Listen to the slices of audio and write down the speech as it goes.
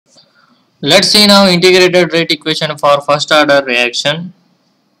Let's see now integrated rate equation for first order reaction.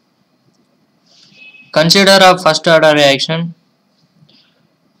 Consider a first order reaction,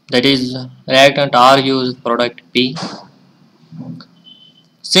 that is reactant R gives product P.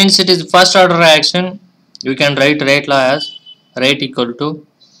 Since it is first order reaction, you can write rate law as rate equal to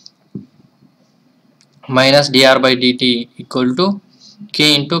minus dr by dt equal to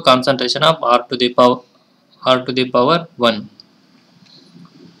k into concentration of r to the power 1.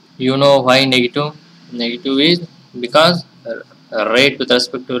 You know why negative? Negative is because rate with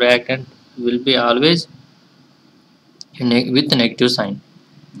respect to reactant will be always with negative sign.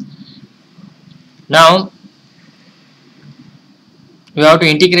 Now we have to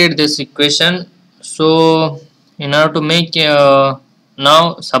integrate this equation. So in order to make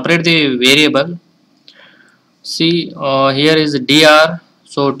now separate the variable. See, here is dr,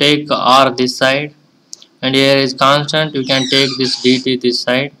 so take r this side, and here is constant, you can take this dt this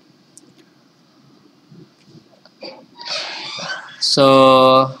side.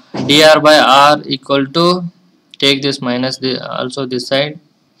 So dr by r equal to, take this minus the also this side,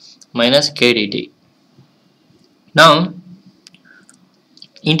 minus k dt. Now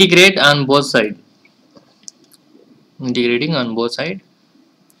integrate on both side, integrating on both side.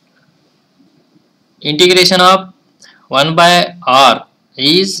 Integration of 1 by r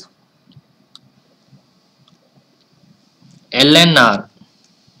is ln r.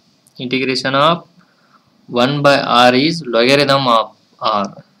 Integration of 1 by r is logarithm of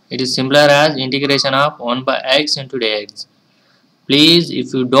r. It is similar as integration of 1 by x into dx. Please,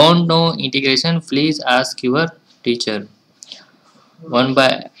 if you don't know integration, please ask your teacher. 1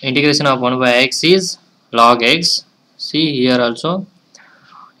 by integration of 1 by x is log x. See here also,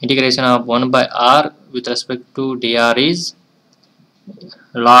 integration of 1 by r with respect to dr is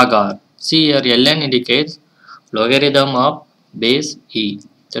log r. See here, ln indicates logarithm of base e,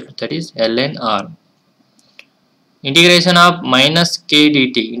 that is ln r. Integration of minus k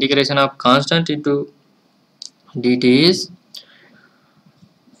dt, integration of constant into dt is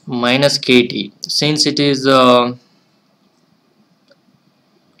minus kt. Since it is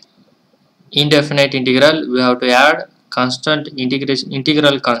indefinite integral, we have to add constant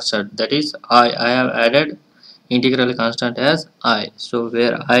integral constant, that is I have added integral constant as I. So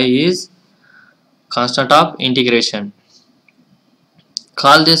where I is constant of integration.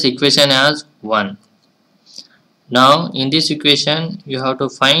 Call this equation as 1. Now in this equation you have to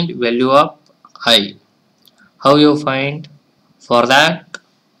find value of I. How you find? For that,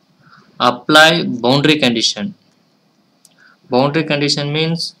 apply boundary condition. Boundary condition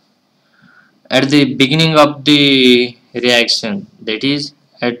means at the beginning of the reaction, that is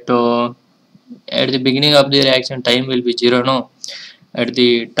at the beginning of the reaction time will be 0, no, at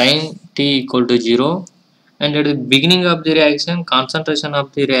the time t equal to 0, and at the beginning of the reaction concentration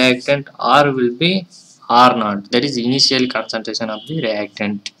of the reactant R will be R naught, that is initial concentration of the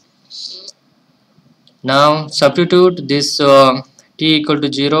reactant. Now substitute this t equal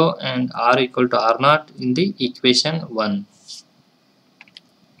to 0 and R equal to R naught in the equation 1.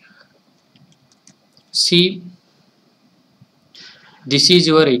 See, this is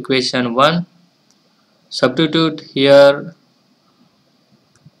your equation 1. Substitute here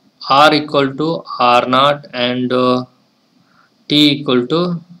R equal to R naught and t equal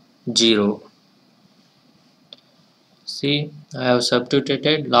to 0. See, I have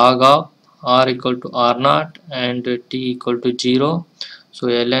substituted log of R equal to R naught and t equal to 0. So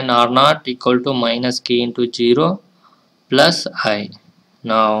ln R naught equal to minus k into 0 plus I.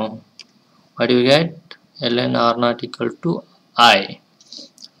 Now what do you get? Ln R naught equal to I.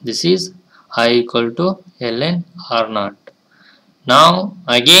 This is I equal to ln R naught. Now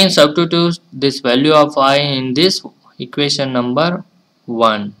again substitute this value of I in this equation number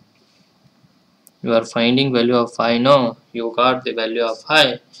 1. You are finding value of I, no, you got the value of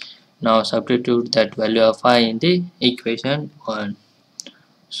I. Now substitute that value of I in the equation 1.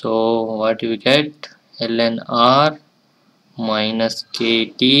 So what you get? Ln R minus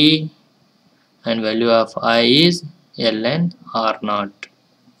kt, and value of I is ln R naught.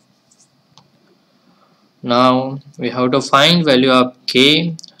 Now we have to find value of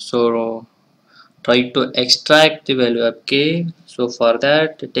k, so try to extract the value of k. So for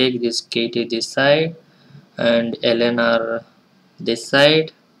that, take this kt this side and ln R this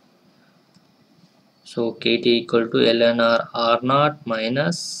side. So kt equal to ln R naught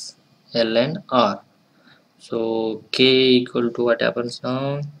minus ln R. So k equal to, what happens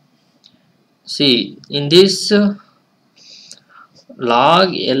now? See, in this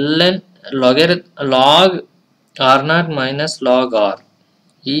log R naught minus log R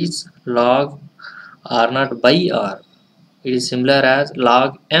is log R naught by R. It is similar as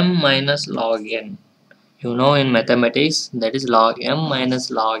log m minus log n. You know in mathematics that is log m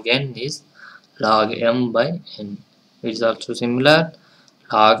minus log n is log m by n. It is also similar.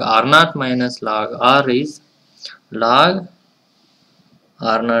 Log r naught minus log r is log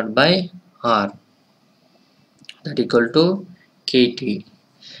r naught by r, that equal to kt.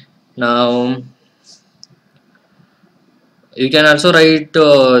 Now you can also write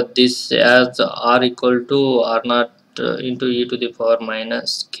this as r equal to r naught into e to the power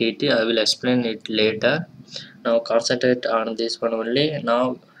minus kt. I will explain it later. Now concentrate on this one only.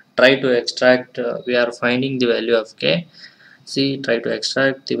 Now try to extract, we are finding the value of k. See, try to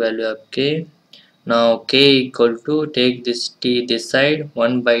extract the value of k. Now k equal to, take this t this side,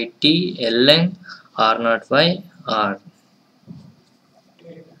 1 by t ln r naught by r.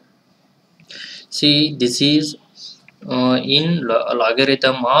 See, this is in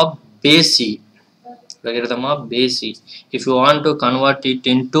logarithm of base e. Logarithm of base e. If you want to convert it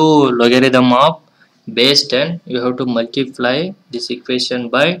into logarithm of base 10, you have to multiply this equation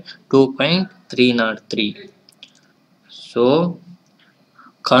by 2.303. So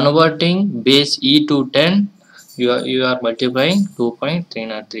converting base e to 10, you are multiplying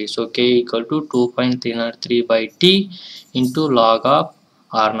 2.303. So k equal to 2.303 by t into log of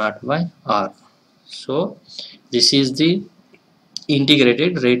r naught by r. So this is the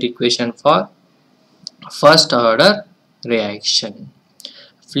integrated rate equation for first order reaction.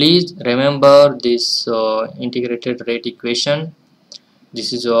 Please remember this integrated rate equation.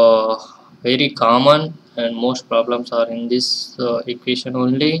 This is very common and most problems are in this equation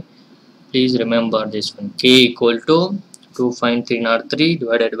only. Please remember this one. K equal to 2.303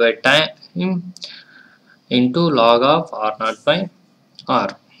 divided by time into log of r naught by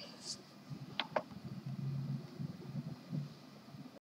r.